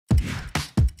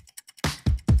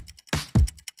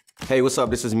Hey, what's up?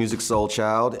 This is Musiq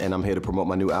Soulchild, and I'm here to promote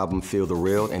my new album, Feel the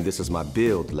Real, and this is my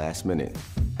build last minute.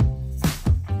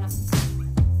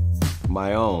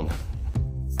 My own.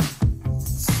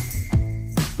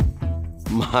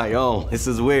 My own. This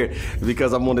is weird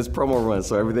because I'm on this promo run,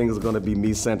 so everything is gonna be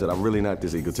me-centered. I'm really not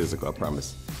this egotistical, I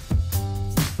promise.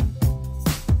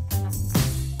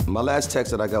 My last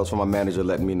text that I got was from my manager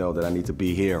letting me know that I need to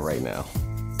be here right now.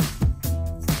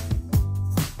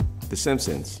 The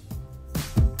Simpsons.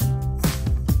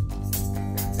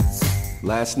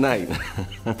 Last night.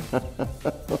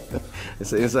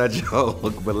 It's an inside joke,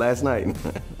 but last night.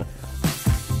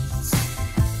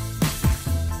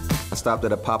 I stopped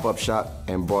at a pop-up shop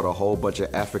and bought a whole bunch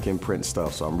of African print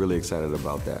stuff, so I'm really excited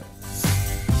about that.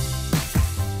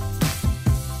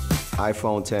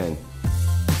 iPhone 10.